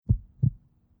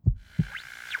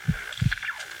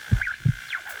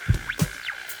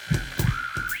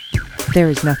There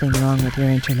is nothing wrong with your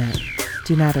internet.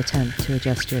 Do not attempt to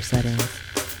adjust your settings.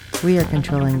 We are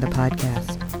controlling the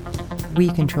podcast. We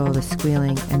control the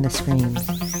squealing and the screams.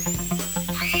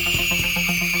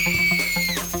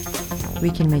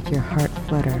 We can make your heart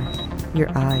flutter, your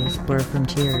eyes blur from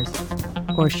tears,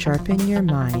 or sharpen your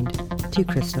mind to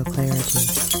crystal clarity.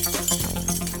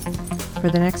 For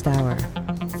the next hour,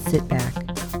 sit back.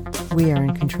 We are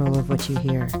in control of what you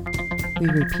hear. We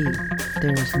repeat,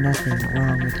 there is nothing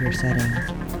wrong with your settings.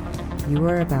 You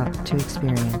are about to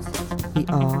experience the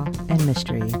awe and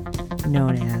mystery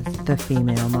known as the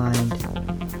female mind.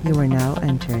 You are now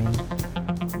entering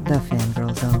the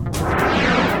Fangirl Zone.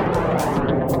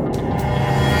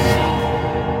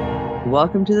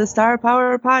 Welcome to the Star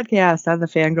Power Podcast on the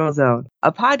Fangirl Zone,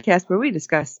 a podcast where we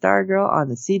discuss Stargirl on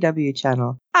the CW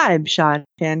channel. I'm Sean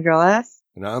Fangirl S.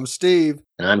 And I'm Steve.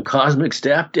 And I'm Cosmic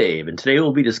Staff Dave, and today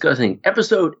we'll be discussing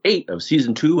Episode 8 of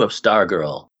Season 2 of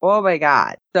Stargirl. Oh my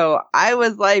god. So I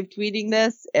was live tweeting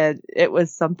this, and it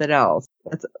was something else.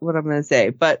 That's what I'm going to say.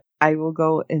 But I will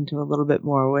go into a little bit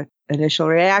more with initial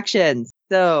reactions.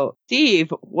 So,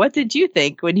 Steve, what did you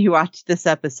think when you watched this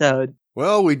episode?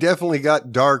 Well, we definitely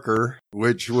got darker,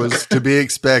 which was to be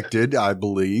expected, I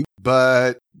believe.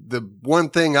 But the one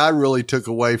thing I really took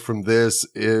away from this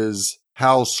is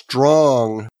how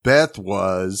strong Beth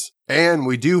was, and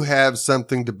we do have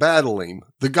something to battle him,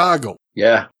 the goggle.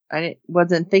 Yeah. I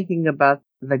wasn't thinking about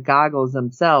the goggles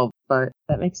themselves, but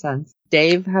that makes sense.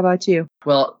 Dave, how about you?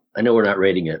 Well, I know we're not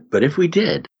rating it, but if we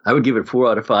did, I would give it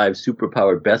 4 out of 5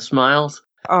 superpowered Beth smiles.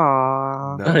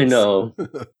 Aww. Nice. I know.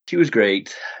 She was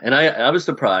great. And I was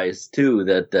surprised, too,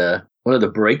 that one of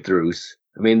the breakthroughs,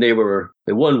 I mean, they won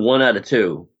 1 out of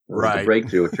 2. Right. The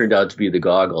breakthrough, it turned out to be the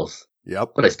goggles.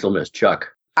 Yep. But I still miss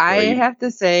Chuck. I have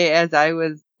to say, as I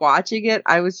was watching it,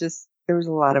 there was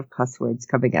a lot of cuss words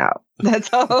coming out.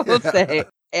 That's all I will say.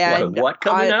 And a lot of what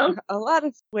coming out? A lot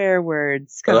of swear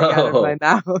words coming out of my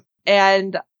mouth.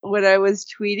 And when I was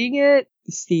tweeting it,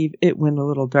 Steve, it went a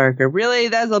little darker. Really,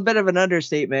 that's a bit of an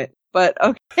understatement. But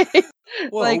okay.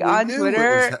 Well, like we on knew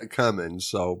Twitter. it was coming,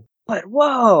 so. But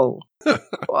whoa.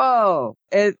 Whoa.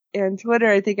 And Twitter,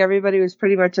 I think everybody was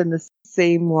pretty much on the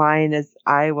same line as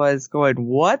I was going,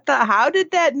 how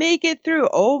did that make it through?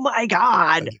 Oh my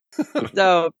God.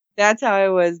 So that's how I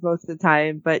was most of the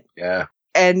time. But yeah.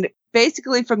 And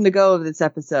basically from the go of this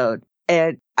episode,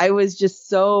 and I was just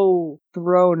so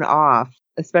thrown off,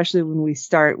 especially when we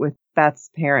start with Beth's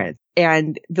parents.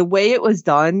 And the way it was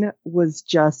done was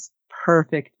just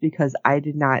perfect because I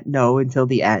did not know until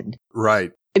the end.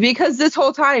 Right. Because this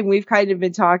whole time we've kind of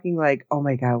been talking like, oh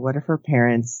my God, what if her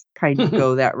parents kind of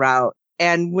go that route?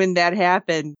 And when that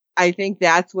happened, I think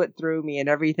that's what threw me, and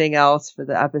everything else for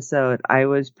the episode. I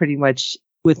was pretty much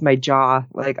with my jaw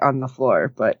like on the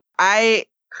floor, but I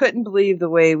couldn't believe the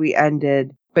way we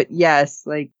ended. But yes,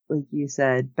 like you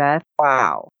said, Beth,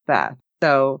 wow, Beth.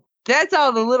 So that's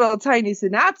all the little tiny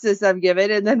synopsis I've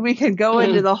given, and then we can go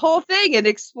into the whole thing and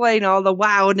explain all the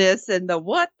wowness and the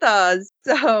what does.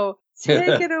 So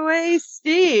take it away,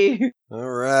 Steve. All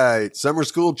right. Summer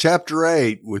School Chapter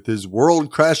 8. With his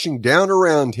world crashing down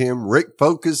around him, Rick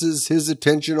focuses his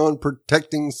attention on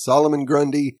protecting Solomon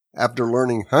Grundy after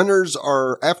learning hunters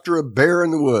are after a bear in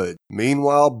the wood.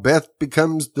 Meanwhile, Beth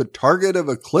becomes the target of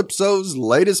Eclipso's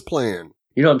latest plan.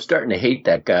 You know, I'm starting to hate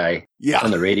that guy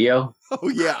on the radio. Oh,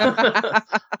 yeah.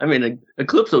 I mean,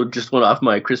 Eclipso just went off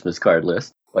my Christmas card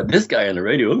list. But this guy on the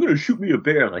radio, I'm going to shoot me a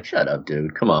bear. I'm like, shut up,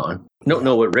 dude. Come on. You don't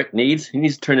know what Rick needs. He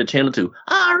needs to turn the channel to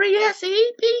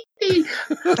R-E-S-E-P-T.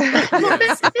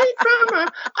 R-E-S-P-E-C-T.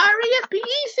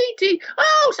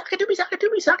 Oh, sock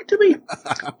it to me.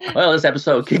 Well, this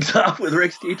episode kicks off with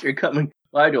Rick's teacher coming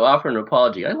by to offer an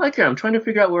apology. I like her. I'm trying to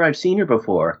figure out where I've seen her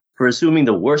before. For assuming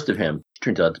the worst of him. She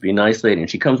turns out to be a nice lady, and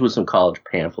she comes with some college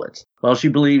pamphlets. While she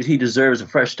believes he deserves a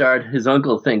fresh start, his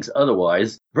uncle thinks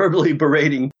otherwise, verbally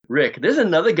berating Rick. There's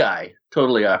another guy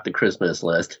totally off the Christmas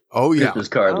list. Oh, yeah. Christmas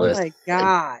card list. Oh, my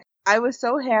God. I was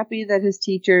so happy that his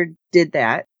teacher did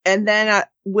that. And then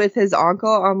with his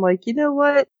uncle, I'm like, you know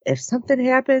what? If something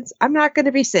happens, I'm not going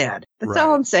to be sad. That's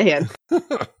all I'm saying.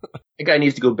 That guy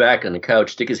needs to go back on the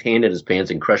couch, stick his hand in his pants,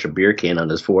 and crush a beer can on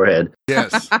his forehead.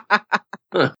 Yes.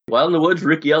 While in the woods,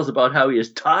 Rick yells about how he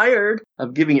is tired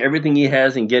of giving everything he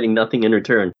has and getting nothing in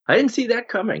return. I didn't see that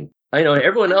coming. I know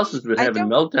everyone else has been having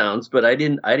meltdowns, but I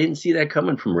didn't see that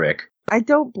coming from Rick. I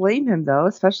don't blame him, though,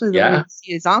 especially when we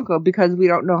see his uncle, because we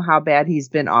don't know how bad he's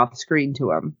been off screen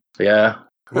to him. Yeah.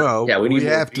 Well, we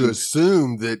have to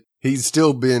assume that he's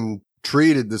still been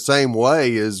treated the same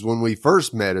way as when we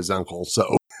first met his uncle,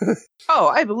 so. Oh,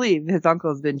 I believe his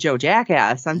uncle's been Joe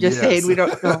Jackass. I'm just saying we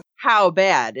don't know how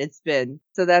bad it's been.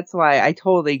 So that's why I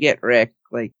totally get Rick,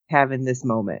 like, having this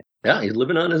moment. Yeah, he's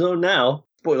living on his own now.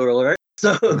 Spoiler alert.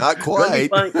 So Not quite.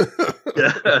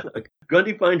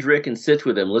 Grundy finds Rick and sits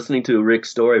with him, listening to Rick's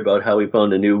story about how he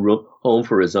found a new home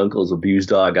for his uncle's abused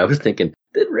dog. I was thinking,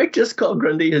 did Rick just call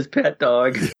Grundy his pet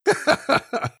dog?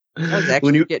 I was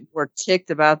actually getting more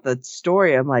ticked about the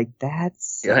story. I'm like,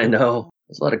 that's... Yeah, I know.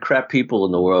 There's a lot of crap people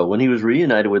in the world. When he was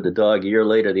reunited with the dog a year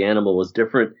later, the animal was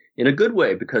different in a good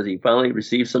way because he finally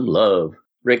received some love.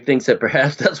 Rick thinks that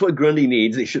perhaps that's what Grundy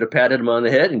needs. They should have patted him on the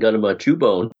head and got him a chew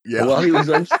bone. Yeah. And while he was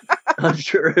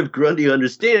unsure if Grundy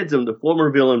understands him, the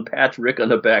former villain pats Rick on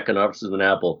the back and offers him an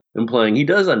apple, implying he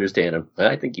does understand him.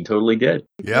 I think he totally did.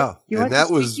 Yeah. You and want that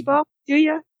the was... squeaky ball? Do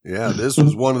you? Yeah, this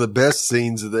was one of the best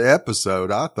scenes of the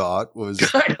episode, I thought, was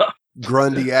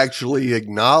Grundy actually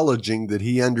acknowledging that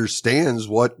he understands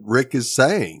what Rick is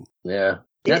saying. Yeah.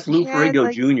 That's Lou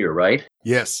Ferrigno Jr., right?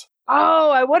 Yes.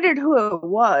 Oh, I wondered who it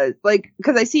was. Like,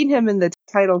 because I seen him in the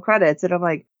title credits, and I'm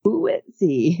like, who is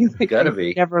he? Like, Gotta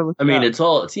be. Never looked I mean, up.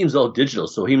 it seems all digital,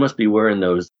 so he must be wearing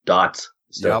those dots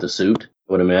stuff, the suit,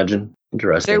 I would imagine.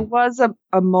 Interesting. There was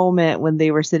a moment when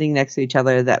they were sitting next to each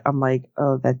other that I'm like,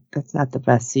 oh, that's not the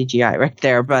best CGI right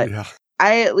there. But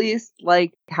I at least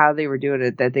like how they were doing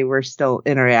it, that they were still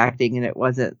interacting, and it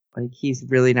wasn't like he's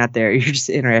really not there. You're just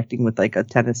interacting with like a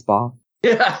tennis ball.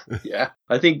 Yeah.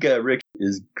 I think Rick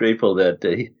is grateful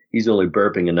that he's only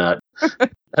burping and not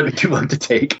having too much to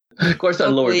take. Of course,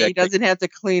 on lower deck. He doesn't have to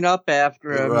clean up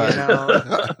after him, right. you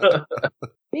know.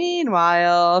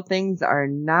 Meanwhile, things are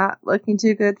not looking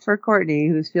too good for Courtney,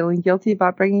 who's feeling guilty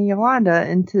about bringing Yolanda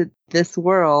into this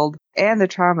world and the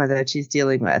trauma that she's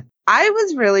dealing with. I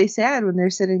was really sad when they're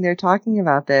sitting there talking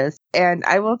about this. And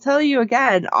I will tell you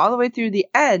again, all the way through the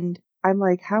end, I'm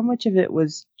like, how much of it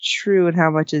was true and how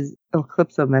much is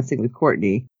Eclipso messing with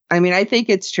Courtney? I mean, I think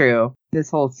it's true, this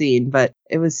whole scene, but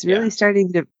it was really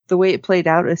starting to, the way it played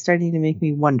out is starting to make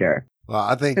me wonder. Well,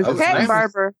 I think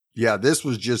Barbara. Yeah, this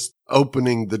was just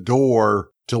opening the door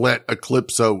to let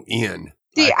Eclipso in.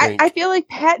 See, I feel like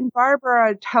Pat and Barbara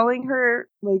are telling her,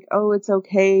 like, oh, it's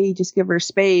okay, just give her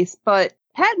space. But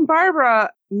Pat and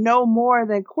Barbara know more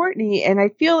than Courtney, and I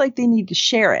feel like they need to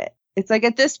share it. It's like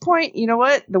at this point, you know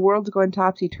what? The world's going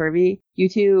topsy-turvy. You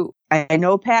two, I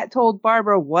know Pat told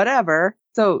Barbara whatever,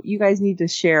 so you guys need to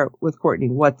share with Courtney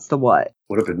what's the what.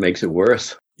 What if it makes it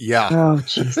worse? Yeah. Oh,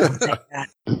 jeez, don't say that.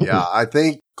 Yeah, I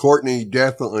think Courtney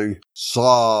definitely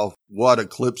saw what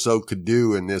Eclipso could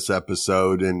do in this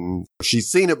episode, and she's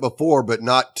seen it before, but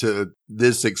not to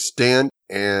this extent.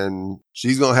 And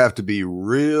she's going to have to be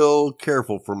real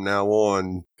careful from now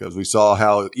on, because we saw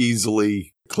how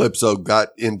easily Eclipso got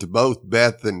into both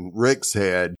Beth and Rick's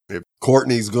head. If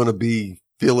Courtney's going to be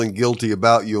feeling guilty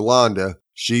about Yolanda,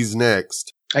 she's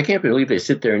next. I can't believe they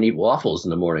sit there and eat waffles in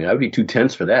the morning. I would be too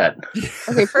tense for that.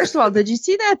 Okay, first of all, did you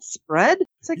see that spread?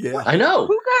 It's like, what? I know.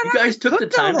 Who got you guys took the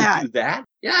time to do that?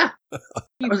 Yeah.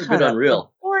 That was a bit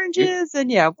unreal. Oranges and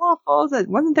waffles. And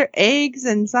wasn't there eggs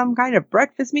and some kind of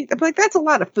breakfast meat? I'm like, that's a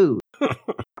lot of food.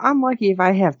 I'm lucky if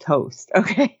I have toast.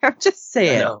 Okay, I'm just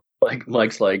saying. I know.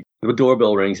 Mike's like, the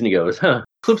doorbell rings and he goes,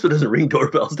 Eclipso doesn't ring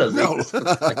doorbells, does he? No.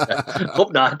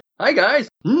 Hope not. Hi, guys.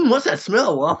 What's that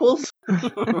smell? Waffles?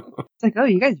 It's like, oh,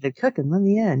 you guys have been cooking. Let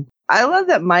me in. I love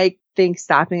that Mike thinks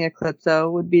stopping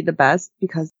Eclipso would be the best,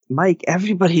 because Mike,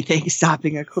 everybody thinks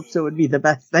stopping Eclipso would be the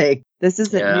best thing. This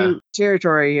isn't new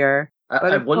territory here.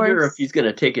 I wonder if he's going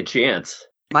to take a chance.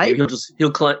 Mike? Maybe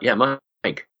he'll climb. Yeah,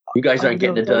 Mike. You guys aren't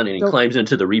getting it done. And he climbs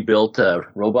into the rebuilt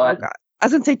robot. Oh, God. I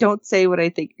was going to say, don't say what I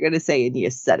think you're going to say, and you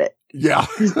said it. Yeah.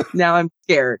 Now I'm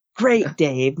scared. Great,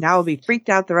 Dave. Now I'll be freaked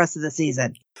out the rest of the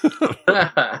season.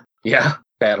 Yeah.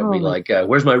 That'll be like,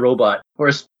 where's my robot?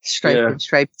 Where's Stripe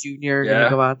Jr. gonna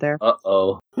go out there?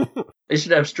 Uh-oh. They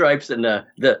should have Stripes and a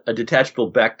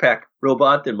detachable backpack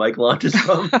robot that Mike launches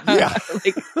from. Yeah.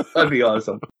 That'd be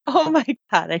awesome. Oh my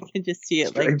God, I can just see it.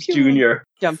 Stripes like Jr.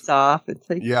 jumps off. It's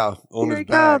like, on his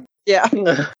back. Comes. Yeah.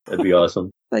 That'd be awesome.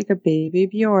 Like a baby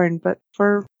Bjorn, but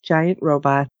for giant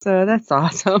robots. So that's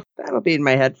awesome. That'll be in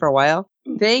my head for a while.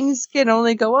 Things can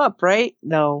only go up, right?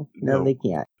 No, they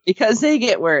can't. Because they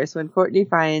get worse when Courtney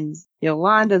finds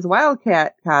Yolanda's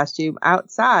Wildcat costume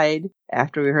outside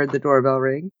after we heard the doorbell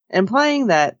ring, implying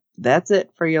that that's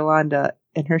it for Yolanda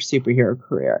and her superhero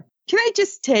career. Can I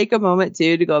just take a moment,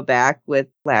 too, to go back with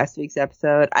last week's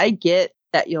episode? I get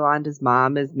that Yolanda's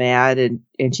mom is mad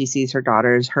and she sees her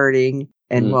daughters hurting.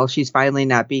 And well, she's finally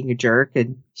not being a jerk,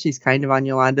 and she's kind of on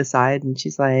Yolanda's side, and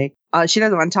she's like, she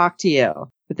doesn't want to talk to you.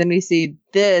 But then we see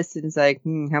this, and it's like,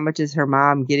 how much is her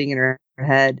mom getting in her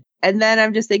head? And then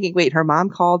I'm just thinking, wait, her mom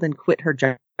called and quit her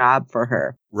job for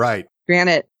her. Right.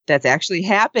 Granted, that's actually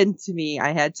happened to me.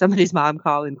 I had somebody's mom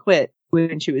call and quit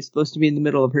when she was supposed to be in the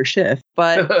middle of her shift.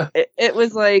 But it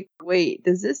was like, wait,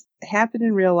 does this happen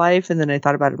in real life? And then I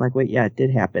thought about it. I'm like, wait, yeah, it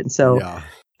did happen. So yeah.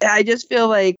 I just feel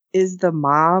like, is the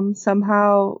mom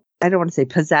somehow, I don't want to say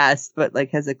possessed, but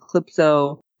like has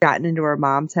Eclipso gotten into her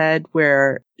mom's head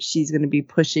where she's going to be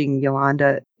pushing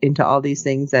Yolanda into all these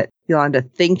things that Yolanda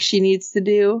thinks she needs to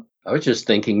do? I was just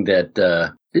thinking that,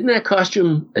 didn't that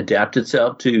costume adapt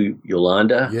itself to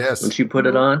Yolanda? Yes. When she put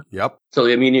it on? Yep. So,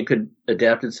 I mean, it could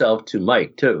adapt itself to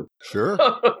Mike, too. Sure.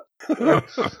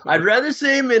 I'd rather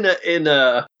see him in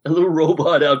a little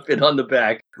robot outfit on the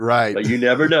back. Right. But you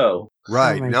never know.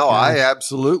 Right. Oh no, gosh. I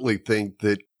absolutely think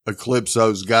that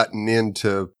Eclipso's gotten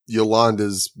into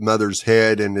Yolanda's mother's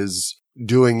head and is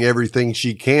doing everything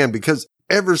she can, because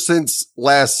ever since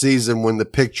last season when the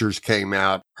pictures came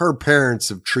out, her parents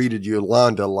have treated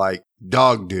Yolanda like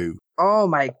dog do. Oh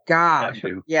my gosh.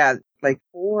 Yeah, like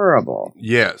horrible.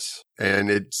 Yes.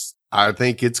 And I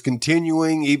think it's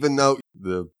continuing, even though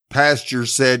the pastor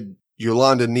said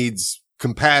Yolanda needs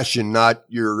compassion, not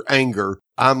your anger.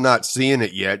 I'm not seeing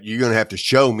it yet. You're going to have to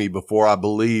show me before I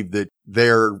believe that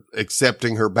they're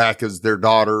accepting her back as their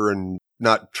daughter and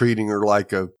not treating her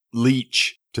like a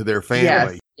leech to their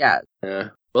family. Yes. Yeah.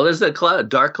 Well, there's a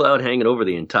dark cloud hanging over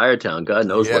the entire town. God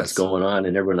knows what's going on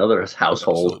in everyone else's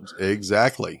household.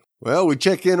 Exactly. Well, we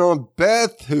check in on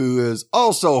Beth, who is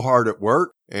also hard at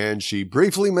work, and she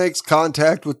briefly makes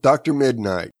contact with Dr.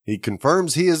 Midnight. He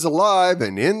confirms he is alive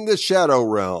and in the Shadow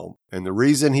Realm. And the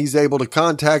reason he's able to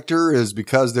contact her is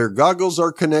because their goggles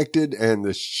are connected and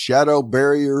the shadow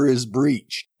barrier is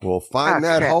breached. We'll find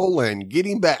that hole and get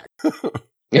him back.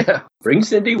 Yeah, bring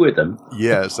Cindy with him.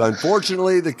 Yes,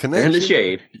 unfortunately, the connection and the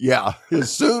shade. Yeah,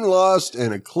 is soon lost,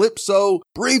 and Eclipso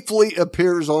briefly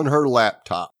appears on her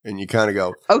laptop, and you kind of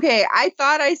go, okay, I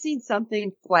thought I seen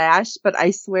something flash, but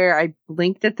I swear I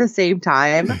blinked at the same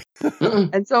time.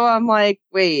 And so I'm like,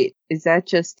 wait, is that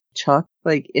just Chuck,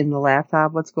 like, in the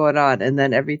laptop? What's going on? And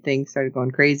then everything started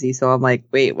going crazy, so I'm like,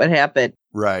 wait, what happened?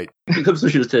 Right. Eclipso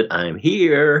should have said, I'm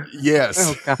here.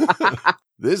 Yes. Oh, God.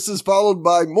 This is followed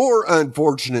by more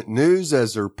unfortunate news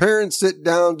as her parents sit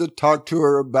down to talk to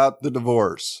her about the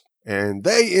divorce. And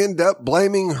they end up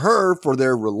blaming her for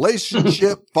their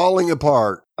relationship falling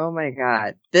apart. Oh my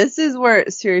God. This is where,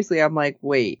 seriously, I'm like,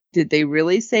 wait, did they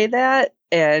really say that?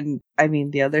 And I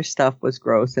mean, the other stuff was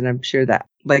gross, and I'm sure that,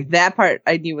 like, that part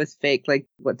I knew was fake, like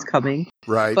what's coming.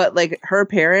 Right. But like her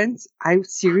parents, I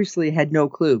seriously had no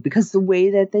clue because the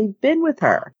way that they've been with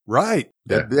her. Right.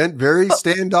 They've been very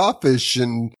standoffish,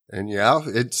 and yeah,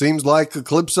 it seems like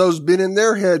Eclipso's been in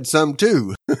their head some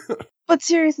too. But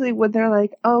seriously, when they're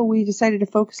like, oh, we decided to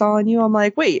focus all on you, I'm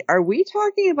like, wait, are we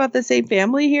talking about the same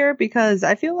family here? Because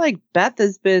I feel like Beth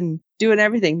has been doing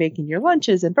everything, making your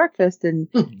lunches and breakfast and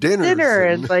dinner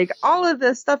and like all of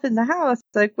this stuff in the house.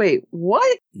 It's like, wait,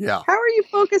 what? Yeah. How are you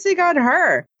focusing on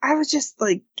her? I was just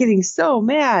like getting so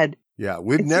mad. Yeah,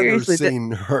 we've never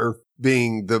seen her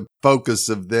being the focus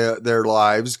of their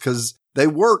lives because they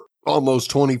work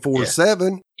almost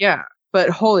 24/7. Yeah. But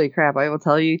holy crap, I will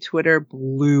tell you, Twitter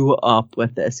blew up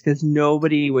with this because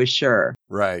nobody was sure.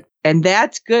 Right. And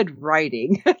that's good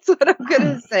writing. That's what I'm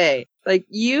going to say. Like,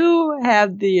 you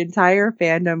have the entire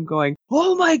fandom going,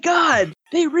 oh my God,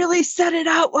 they really said it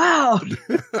out loud.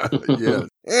 Yes.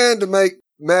 And to make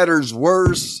matters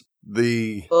worse,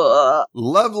 the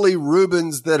lovely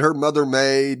Reubens that her mother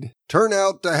made turn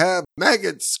out to have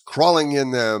maggots crawling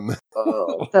in them.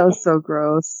 Oh, that was so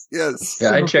gross. Yes. Yeah,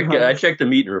 So I checked the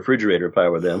meat and refrigerator if I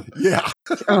were them. Yeah.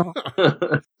 Oh.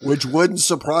 Which wouldn't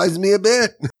surprise me a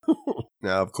bit.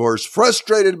 Now, of course,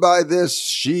 frustrated by this,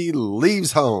 she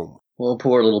leaves home. Well,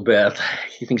 poor little Beth.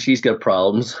 You think she's got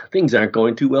problems? Things aren't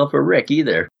going too well for Rick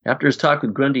either. After his talk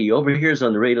with Grundy, he overhears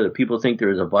on the radio that people think there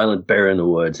is a violent bear in the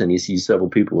woods, and he sees several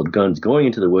people with guns going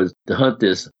into the woods to hunt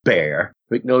this bear.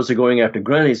 Rick knows they're going after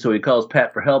Grundy, so he calls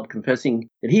Pat for help, confessing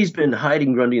that he's been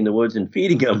hiding Grundy in the woods and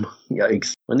feeding him.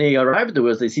 Yikes. When they arrive at the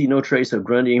woods, they see no trace of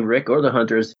Grundy, Rick, or the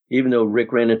hunters, even though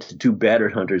Rick ran into two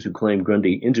battered hunters who claim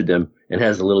Grundy injured them and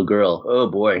has a little girl. Oh,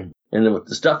 boy. And then with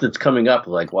the stuff that's coming up,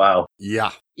 like, wow.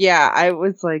 Yeah. Yeah, I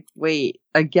was like, wait,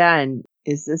 again,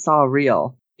 is this all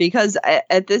real? Because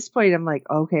at this point, I'm like,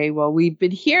 okay, well, we've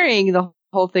been hearing the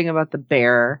whole thing about the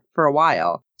bear for a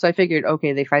while. So I figured,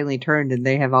 okay, they finally turned and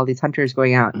they have all these hunters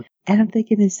going out. And I'm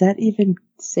thinking, is that even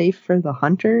safe for the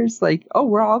hunters? Like, oh,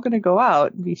 we're all going to go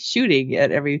out and be shooting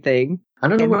at everything. I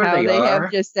don't know and where how they are.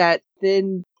 have just that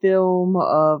thin film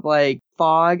of like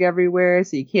fog everywhere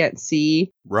so you can't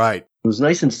see. Right. It was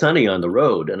nice and sunny on the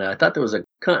road, and I thought there was a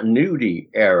continuity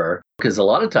error. Because a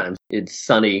lot of times it's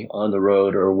sunny on the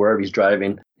road or wherever he's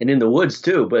driving, and in the woods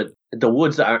too. But the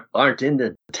woods aren't in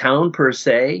the town per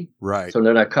se, Right. so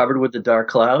they're not covered with the dark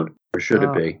cloud. Or should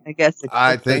it be? I guess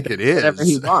I think it is. Whatever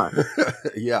he wants.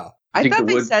 Yeah. I thought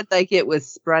they said like it was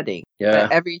spreading. Yeah.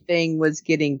 Everything was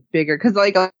getting bigger. Because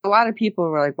like a lot of people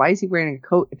were like, why is he wearing a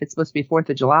coat if it's supposed to be 4th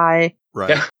of July? Right.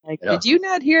 Yeah. Like, did you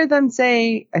not hear them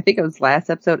say, I think it was last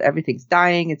episode, everything's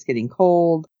dying, it's getting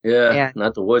cold. Yeah,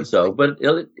 not the woods though. But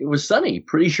it was sunny.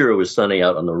 Pretty sure it was sunny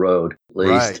out on the road, at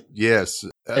least. Right, yes.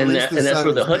 And that's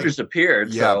where the hunters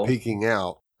appeared. Yeah, so peeking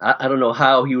out. I don't know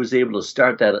how he was able to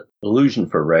start that illusion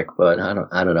for Rick, but I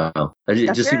don't know.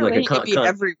 It just seemed like he could be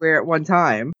everywhere at one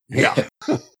time. Yeah.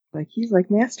 Like he's like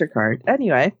MasterCard.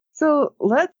 Anyway, so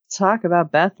let's talk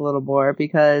about Beth a little more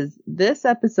because this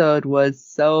episode was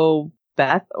so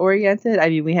Beth oriented. I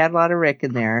mean, we had a lot of Rick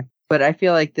in there, but I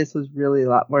feel like this was really a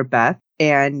lot more Beth.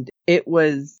 And it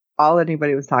was all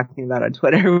anybody was talking about on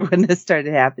Twitter when this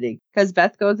started happening. Because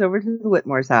Beth goes over to the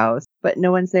Whitmore's house, but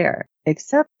no one's there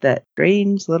except that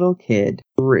strange little kid,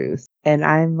 Bruce. And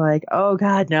I'm like, oh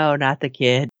God, no, not the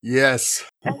kid. Yes.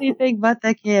 Anything but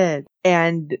the kid.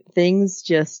 And things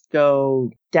just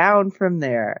go down from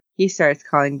there. He starts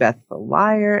calling Beth a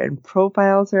liar and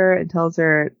profiles her and tells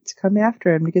her to come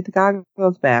after him to get the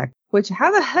goggles back. Which,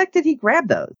 how the heck did he grab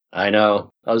those? I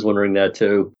know. I was wondering that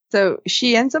too. So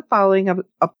she ends up following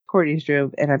up Courtney's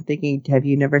room, and I'm thinking, have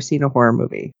you never seen a horror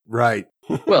movie? Right.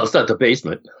 Well, it's not the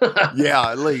basement. Yeah,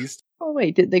 at least. Oh,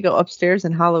 wait, did they go upstairs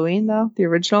in Halloween, though? The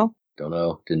original? Don't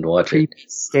know. Didn't watch Creepy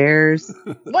stairs.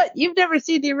 What? You've never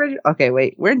seen the original? Okay,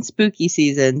 wait. We're in spooky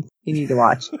season. You need to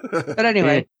watch. But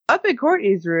anyway, up in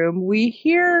Courtney's room, we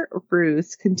hear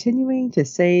Bruce continuing to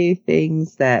say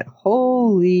things that,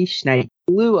 holy shnipe,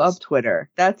 blew up Twitter.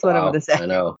 That's what I'm going to say. I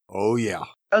know. Oh, yeah.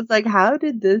 I was like, how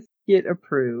did this get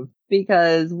approved?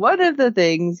 Because one of the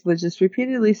things was just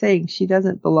repeatedly saying she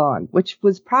doesn't belong, which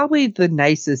was probably the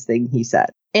nicest thing he said.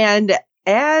 And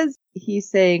as he's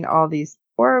saying all these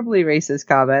horribly racist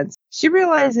comments, she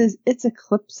realizes it's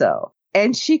Eclipso.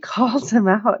 And she calls him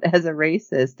out as a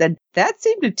racist. And that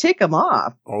seemed to tick him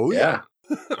off. Oh, yeah.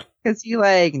 Because he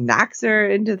like knocks her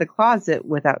into the closet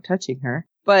without touching her.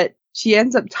 But she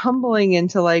ends up tumbling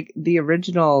into like the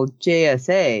original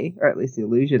JSA, or at least the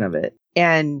illusion of it.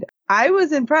 And I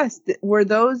was impressed. Were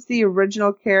those the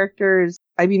original characters?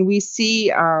 I mean, we see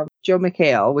Joe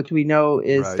McHale, which we know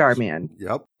is Right. Starman.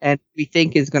 Yep. And we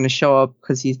think is going to show up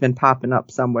because he's been popping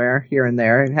up somewhere here and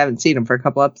there and haven't seen him for a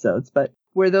couple episodes. But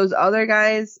were those other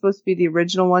guys supposed to be the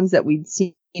original ones that we'd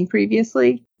seen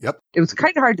previously? Yep. It was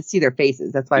kind of hard to see their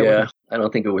faces. That's why I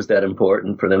don't think it was that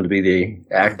important for them to be the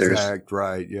actors. Exact,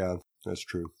 right. Yeah, that's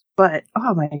true. But,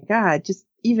 oh my God, just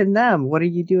even them. What are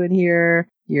you doing here?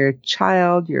 You're a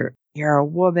child. You're a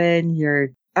woman. You're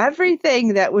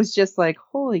everything that was just like,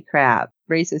 holy crap,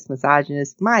 racist,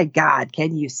 misogynist. My God,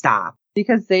 can you stop?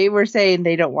 Because they were saying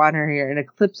they don't want her here. And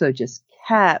Eclipso just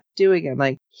kept doing it. I'm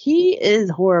like, he is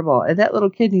horrible. And that little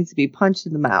kid needs to be punched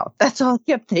in the mouth. That's all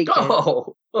I kept thinking.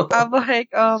 Oh. I'm like,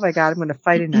 oh my God, I'm going to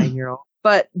fight a 9-year-old.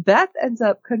 But Beth ends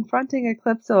up confronting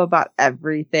Eclipso about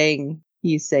everything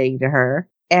he's saying to her.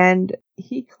 And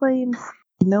he claims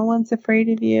no one's afraid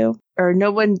of you. Or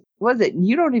no one, was it?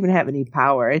 You don't even have any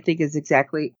power, I think is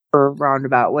exactly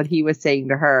roundabout what he was saying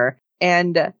to her.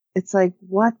 And it's like,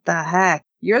 what the heck?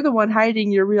 You're the one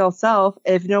hiding your real self.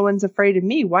 If no one's afraid of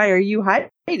me, why are you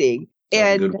hiding?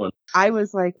 And I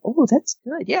was like, oh, that's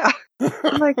good. Yeah.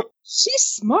 I'm like, she's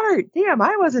smart. Damn,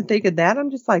 I wasn't thinking that. I'm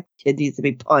just like, kid needs to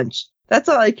be punched. That's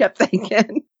all I kept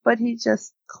thinking. But he's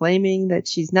just claiming that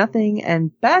she's nothing. And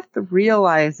Beth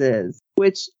realizes,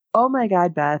 which, oh my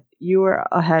God, Beth, you are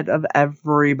ahead of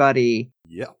everybody.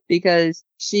 Yeah. Because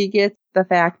she gets the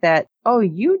fact that, oh,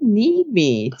 you need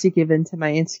me to give in to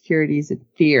my insecurities and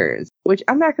fears, which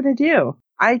I'm not going to do.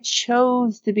 I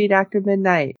chose to be Dr.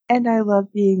 Midnight, and I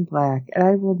love being black, and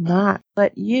I will not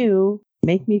let you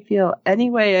make me feel any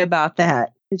way about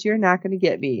that, because you're not going to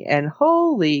get me. And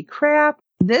holy crap,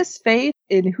 this faith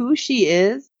in who she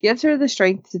is gives her the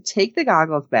strength to take the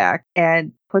goggles back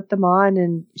and put them on,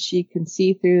 and she can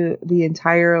see through the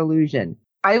entire illusion.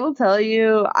 I will tell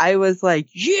you, I was like,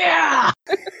 yeah!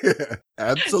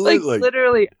 Absolutely. Like,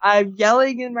 literally, I'm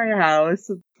yelling in my house,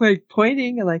 like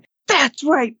pointing and like, that's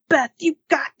right, Beth, you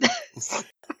got this.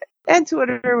 And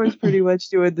Twitter was pretty much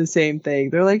doing the same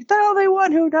thing. They're like, the only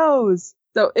one who knows.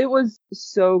 So it was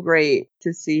so great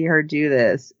to see her do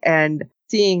this. And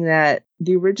seeing that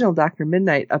the original Dr.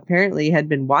 Midnight apparently had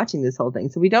been watching this whole thing.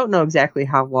 So we don't know exactly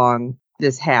how long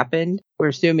this happened. We're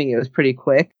assuming it was pretty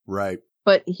quick. Right.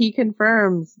 But he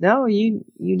confirms, no, you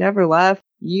never left.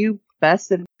 You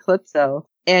bested Eclipso.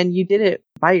 and you did it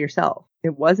by yourself.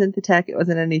 It wasn't the tech. It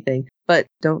wasn't anything. But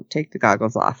don't take the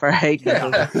goggles off, right? We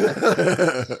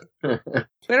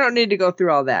don't need to go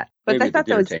through all that. But Maybe I thought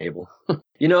that was table.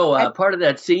 Part of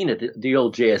that scene at the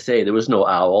old JSA, there was no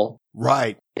owl.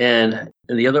 Right. And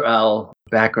the other owl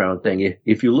background thing,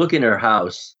 if you look in her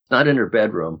house, not in her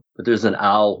bedroom, but there's an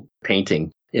owl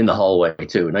painting in the hallway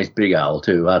too. A nice big owl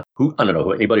too. I don't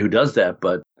know anybody who does that,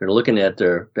 but if they're looking at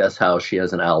their best house, she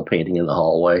has an owl painting in the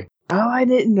hallway. Oh, I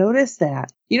didn't notice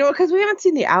that. Because we haven't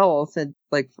seen the owl since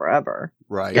forever.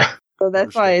 Right. Yeah. So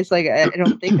that's why it's I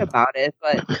don't think about it.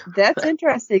 But that's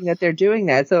interesting that they're doing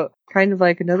that. So kind of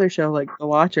like another show like The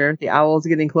Watcher, the owl's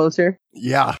getting closer.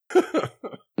 Yeah.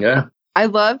 Yeah. I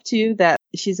love too that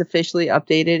she's officially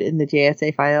updated in the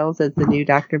JSA files as the new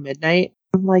Dr. Midnight.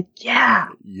 I'm like, yeah,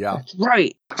 that's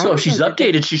right. So if she's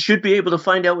updated, she should be able to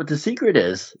find out what the secret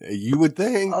is. You would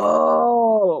think.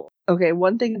 Oh, okay.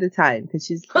 One thing at a time, because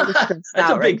she's a little stressed That's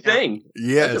out a big right thing.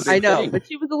 Yes. I know, but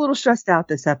she was a little stressed out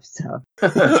this episode.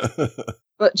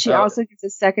 But she also gets a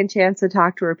second chance to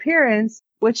talk to her parents,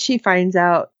 which she finds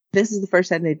out this is the first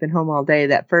time they've been home all day.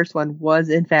 That first one was,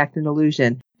 in fact, an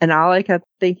illusion. And all I kept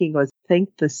thinking was, thank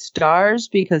the stars,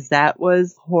 because that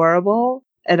was horrible.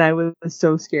 And I was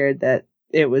so scared that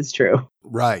it was true.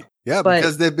 Right. Yeah,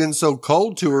 because they've been so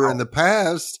cold to her in the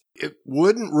past, it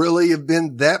wouldn't really have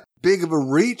been that big of a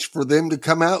reach for them to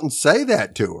come out and say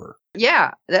that to her.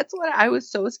 Yeah, that's what I was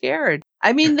so scared.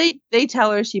 I mean, they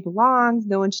tell her she belongs.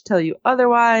 No one should tell you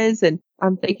otherwise. And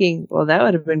I'm thinking, well, that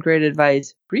would have been great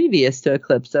advice previous to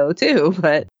Eclipso too.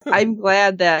 But I'm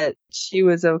glad that she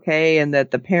was okay and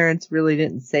that the parents really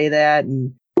didn't say that.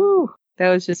 And whew, that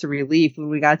was just a relief when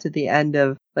we got to the end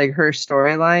of her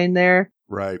storyline there.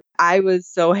 Right. I was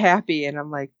so happy, and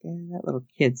I'm like, that little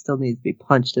kid still needs to be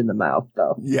punched in the mouth,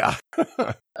 though. Yeah.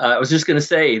 I was just going to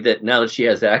say that now that she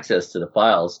has access to the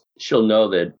files, she'll know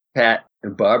that Pat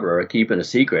and Barbara are keeping a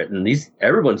secret, and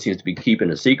everyone seems to be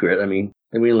keeping a secret. I mean,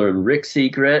 and we learned Rick's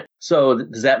secret. So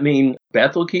does that mean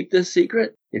Beth will keep this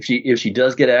secret? If she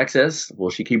does get access, will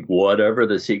she keep whatever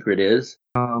the secret is?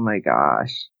 Oh my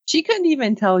gosh. She couldn't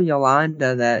even tell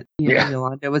Yolanda that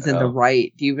Yolanda was in the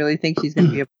right. Do you really think she's going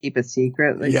to be able to keep a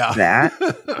secret like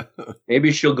that?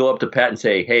 Maybe she'll go up to Pat and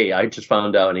say, hey, I just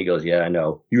found out. And he goes, yeah, I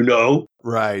know. You know?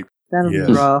 Right. That'll be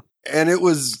rough. And it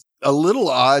was a little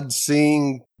odd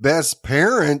seeing Beth's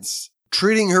parents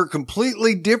treating her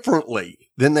completely differently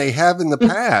than they have in the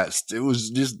past. It was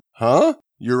just,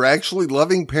 You're actually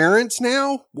loving parents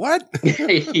now? What?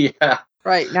 Yeah.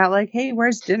 Right. Not like, hey,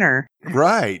 where's dinner?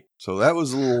 Right. So that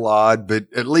was a little odd, but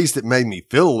at least it made me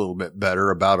feel a little bit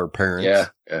better about her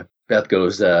parents. Yeah. Beth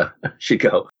goes, she'd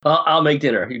go, I'll make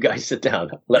dinner. You guys sit down.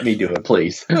 Let me do it,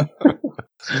 please.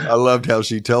 I loved how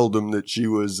she told them that she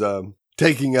was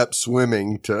taking up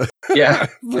swimming for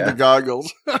the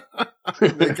goggles.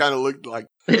 They kind of looked like,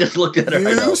 they just looked at her.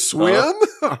 You swim?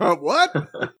 What?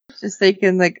 Just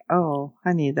thinking oh,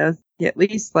 honey, those at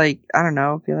least I don't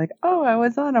know, be like, oh, I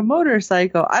was on a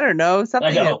motorcycle. I don't know,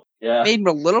 something that made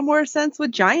a little more sense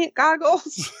with giant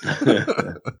goggles.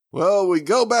 Well, we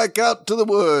go back out to the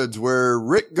woods where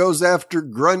Rick goes after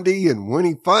Grundy, and when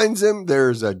he finds him,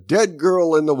 there's a dead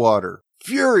girl in the water.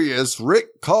 Furious,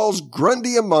 Rick calls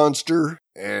Grundy a monster,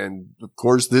 and of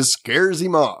course this scares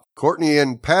him off. Courtney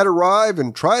and Pat arrive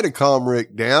and try to calm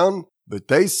Rick down, but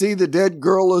they see the dead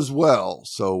girl as well.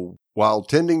 So while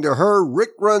tending to her,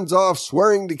 Rick runs off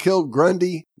swearing to kill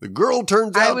Grundy. The girl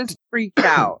turns out... I was freaked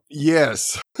out.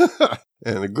 Yes.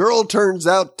 And the girl turns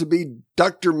out to be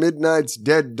Dr. Midnight's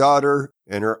dead daughter,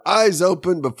 and her eyes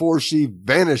open before she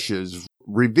vanishes,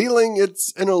 revealing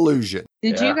it's an illusion.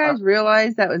 Did you guys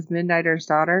realize that was Midnighter's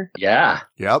daughter? Yeah.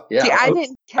 Yep. Yeah. See, I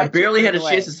didn't catch I barely had a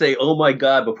away. chance to say, oh my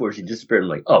God, before she disappeared. I'm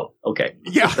like, oh, okay.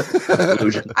 Yeah.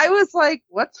 Illusion. I was like,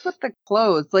 what's with the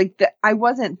clothes? I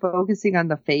wasn't focusing on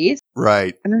the face.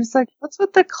 Right. And I was like, what's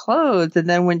with the clothes? And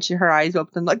then when her eyes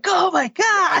opened, I'm like, oh my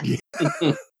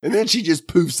God. And then she just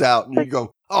poofs out and you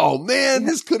go, oh man,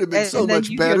 this could have been so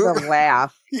much better. And then you hear the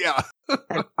laugh. Yeah.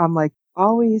 And I'm like,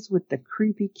 always with the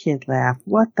creepy kid laugh.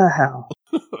 What the hell?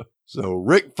 So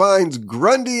Rick finds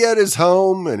Grundy at his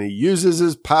home and he uses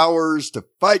his powers to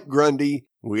fight Grundy.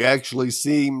 We actually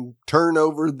see him turn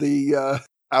over the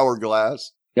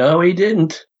hourglass. No, he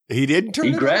didn't. He didn't turn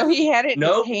it over? No, he had it in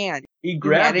his hand. He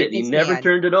grabbed it. He never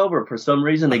turned it over for some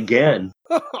reason again.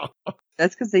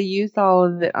 That's because they used all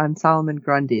of it on Solomon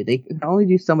Grundy. They can only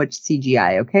do so much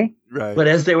CGI, okay? Right. But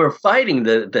as they were fighting,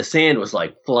 the sand was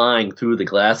like flying through the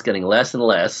glass, getting less and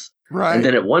less. Right. And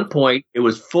then at one point, it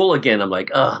was full again. I'm like,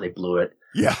 oh, they blew it.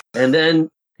 Yeah. And then,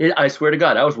 I swear to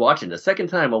God, I was watching. The second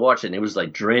time I watched it, and it was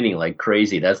like draining like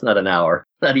crazy. That's not an hour.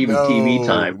 not even TV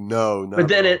time. No. But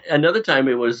then another time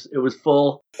it was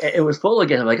full. It was full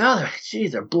again. I'm like, oh,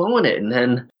 geez, they're blowing it, and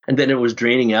then it was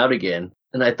draining out again.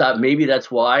 And I thought maybe that's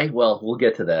why. Well, we'll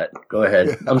get to that. Go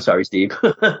ahead. I'm sorry, Steve.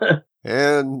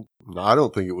 And I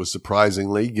don't think it was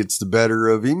surprisingly gets the better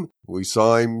of him. We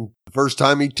saw him the first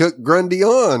time he took Grundy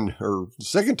on, or the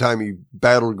second time he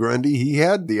battled Grundy, he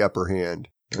had the upper hand.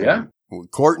 Yeah.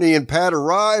 Courtney and Pat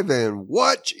arrive and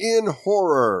watch in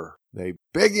horror. They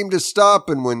beg him to stop,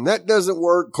 and when that doesn't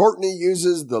work, Courtney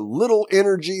uses the little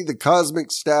energy the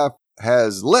cosmic staff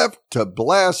has left to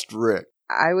blast Rick.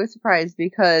 I was surprised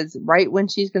because right when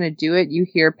she's going to do it, you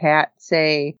hear Pat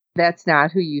say, "That's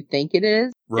not who you think it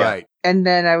is." Right. And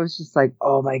then I was just like,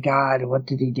 oh my God, what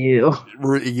did he do?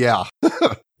 Yeah.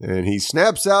 And he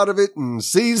snaps out of it and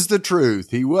sees the truth.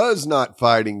 He was not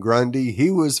fighting Grundy. He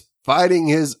was fighting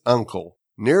his uncle,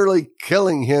 nearly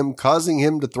killing him, causing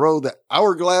him to throw the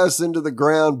hourglass into the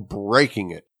ground,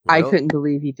 breaking it. Well, I couldn't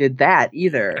believe he did that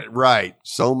either. Right.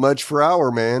 So much for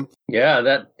our man.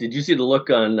 Yeah, did you see the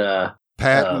look on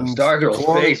Pat Stargirl's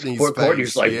face? Poor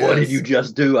Courtney's like, yes. What did you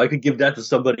just do? I could give that to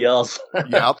somebody else.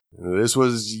 Yep. This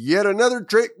was yet another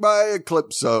trick by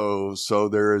Eclipso, so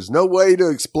there is no way to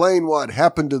explain what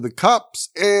happened to the cops,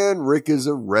 and Rick is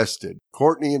arrested.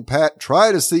 Courtney and Pat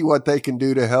try to see what they can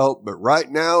do to help, but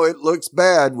right now it looks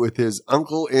bad with his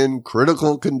uncle in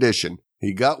critical condition.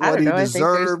 He got what he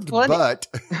deserved, but...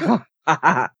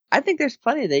 I think there's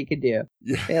plenty they could do.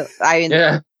 Yeah. I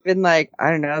mean, been like, I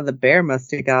don't know, the bear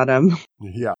must have got him.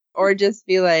 Yeah. Or just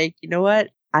be like, you know what?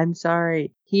 I'm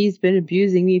sorry. He's been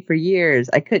abusing me for years.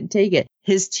 I couldn't take it.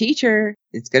 His teacher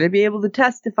is going to be able to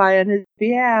testify on his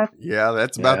behalf. Yeah,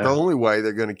 that's about the only way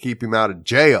they're going to keep him out of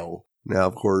jail. Now,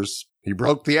 of course, he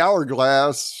broke the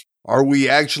hourglass. Are we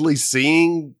actually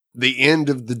seeing the end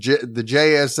of the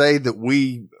JSA that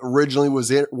we originally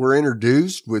were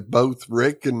introduced with both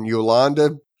Rick and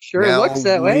Yolanda? Sure looks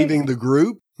that way. Leaving the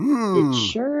group.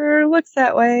 It sure looks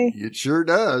that way. It sure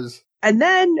does. And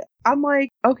then I'm like,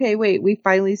 okay, wait, we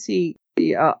finally see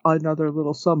another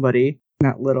little somebody.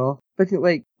 Not little, but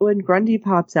like when Grundy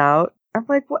pops out, I'm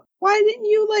like, what? Why didn't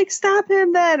you like stop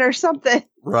him then or something?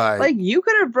 Right. Like you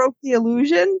could have broke the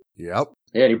illusion. Yep.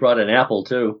 Yeah, and he brought an apple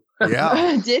too.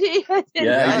 Yeah. Did he?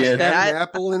 Yeah, he did. He had an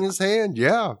apple in his hand.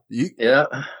 Yeah. Yeah.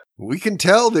 We can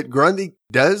tell that Grundy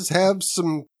does have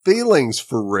some feelings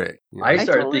for Rick. I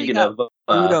started thinking of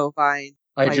Ludo Vine.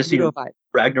 I had just seen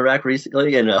Ragnarok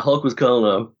recently, and Hulk was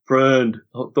calling him friend,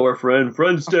 Thor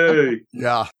friend stay.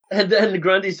 Yeah. And then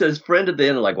Grundy says friend at the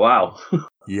end. I'm like, wow.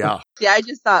 Yeah. Yeah, I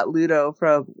just thought Ludo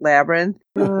from Labyrinth.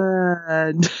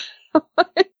 And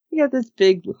you got this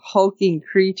big hulking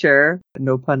creature,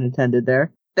 no pun intended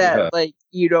there, that like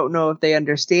you don't know if they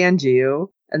understand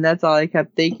you. And that's all I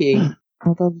kept thinking.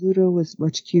 Although Ludo was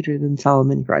much cuter than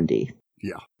Solomon Grundy.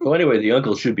 Yeah. Well, anyway, the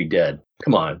uncle should be dead.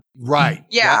 Come on. Right.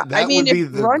 Yeah. That I mean, would be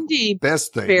if the Grundy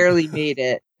best thing. barely made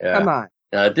it. Yeah. Come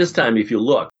on. This time, if you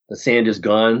look, the sand is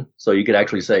gone. So you could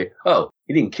actually say, oh,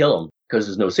 he didn't kill him because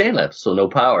there's no sand left. So no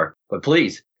power. But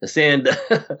please, the sand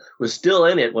was still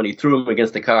in it when he threw him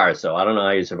against the car. So I don't know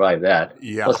how you survived that.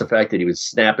 Yeah. Plus the fact that he was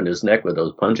snapping his neck with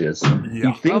those punches.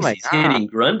 Yeah. He thinks he's hitting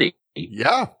Grundy.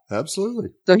 Yeah,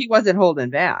 absolutely. So he wasn't holding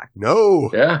back. No.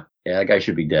 Yeah. Yeah, that guy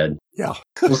should be dead. Yeah.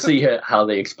 We'll see how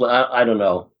they explain. I don't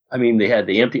know. I mean, they had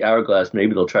the empty hourglass.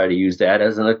 Maybe they'll try to use that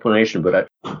as an explanation, but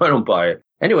I don't buy it.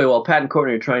 Anyway, while Pat and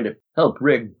Courtney are trying to help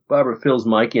Rick, Barbara fills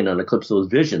Mike in on Eclipso's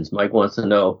visions. Mike wants to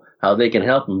know how they can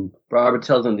help him. Barbara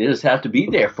tells them they just have to be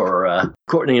there for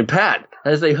Courtney and Pat.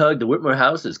 As they hug, the Whitmore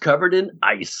house is covered in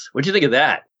ice. What'd you think of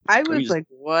that? I was like,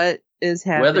 what is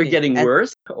happening? Weather getting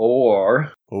worse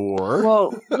or...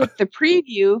 Well, with the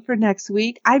preview for next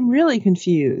week, I'm really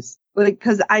confused. Like,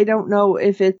 because I don't know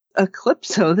if it's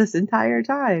Eclipso this entire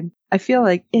time. I feel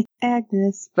like it's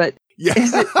Agnes, but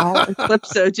is it all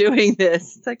Eclipso doing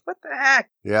this? It's like, what the heck?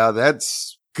 Yeah,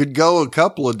 that's could go a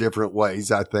couple of different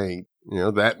ways, I think. You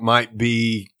know, that might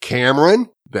be Cameron.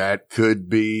 That could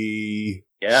be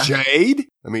Shade.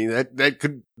 I mean, that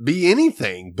could be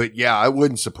anything. But yeah, it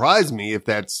wouldn't surprise me if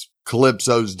that's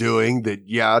Calypso's doing that.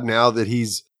 Yeah, now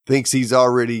that thinks he's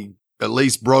already at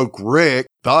least broke Rick,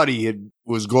 thought he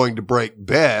was going to break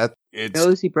Beth.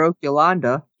 Knows he broke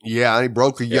Yolanda. Yeah, and he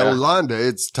broke Yolanda.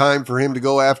 It's time for him to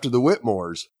go after the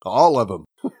Whitmores. All of them.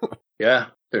 Yeah,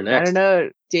 they're next. I don't know,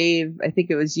 Dave. I think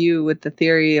it was you with the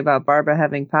theory about Barbara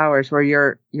having powers where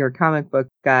you're a comic book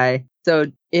guy. So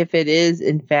if it is,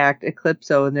 in fact,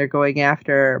 Eclipso and they're going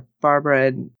after Barbara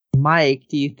and Mike,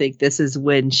 do you think this is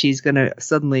when she's going to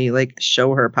suddenly like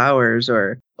show her powers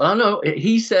or? Well, no,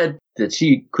 he said that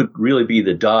she could really be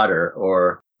the daughter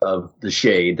or of the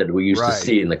shade that we used to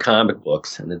see in the comic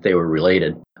books, and that they were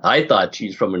related. I thought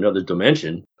she's from another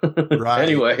dimension. Right.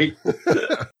 Anyway,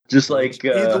 just like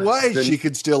either way, she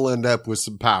could still end up with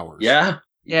some powers. Yeah.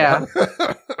 Yeah.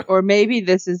 Or maybe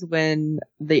this is when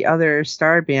the other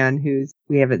star band, who's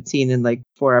we haven't seen in like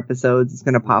 4 episodes, is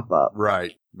going to pop up.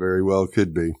 Right. Very well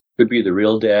could be. Could be the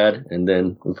real dad, and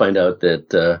then we'll find out that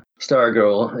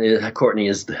Stargirl, Courtney,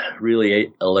 is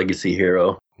really a legacy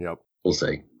hero. Yep. We'll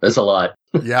see. That's a lot.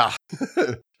 Yeah.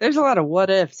 There's a lot of what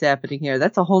ifs happening here.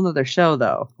 That's a whole nother show,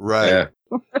 though. Right.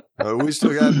 Yeah. We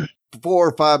still got 4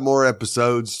 or 5 more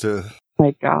episodes to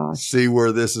see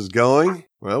where this is going.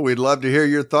 Well, we'd love to hear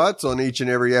your thoughts on each and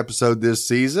every episode this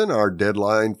season. Our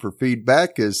deadline for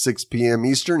feedback is 6 p.m.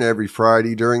 Eastern every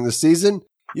Friday during the season.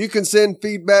 You can send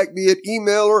feedback via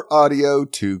email or audio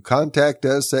to contact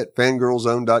us at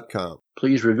fangirlzone.com.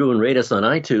 Please review and rate us on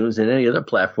iTunes and any other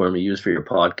platform you use for your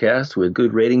podcast. With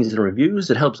good ratings and reviews,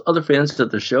 it helps other fans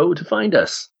of the show to find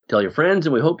us. Tell your friends,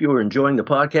 and we hope you are enjoying the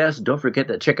podcast. Don't forget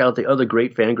to check out the other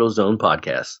great Fangirl Zone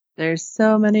podcasts. There's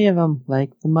so many of them,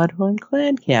 like the Mudhorn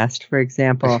Clancast, for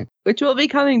example, which will be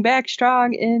coming back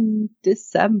strong in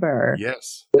December.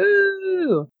 Yes.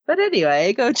 Woo! But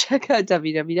anyway, go check out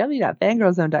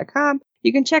www.fangirlzone.com.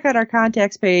 You can check out our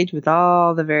contacts page with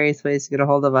all the various ways to get a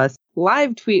hold of us.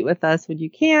 Live tweet with us when you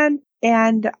can,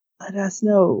 and let us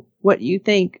know what you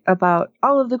think about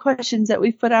all of the questions that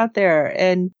we've put out there,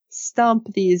 and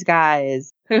stump these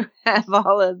guys who have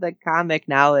all of the comic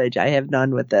knowledge. I have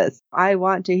none with this. I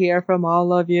want to hear from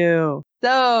all of you.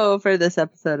 So, for this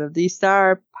episode of the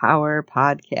Star Power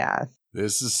Podcast,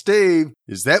 this is Steve.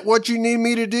 Is that what you need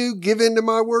me to do? Give in to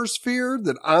my worst fear?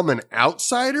 That I'm an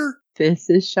outsider? This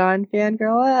is Sean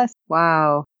Fangirl S.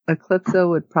 Wow. Eclipso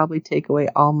would probably take away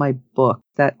all my books.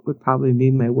 That would probably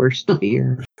be my worst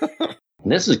fear.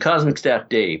 This is Cosmic Staff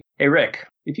Dave. Hey, Rick,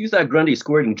 if you thought Grundy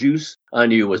squirting juice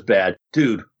on you was bad,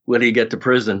 dude, when did he get to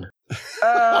prison?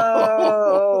 Oh.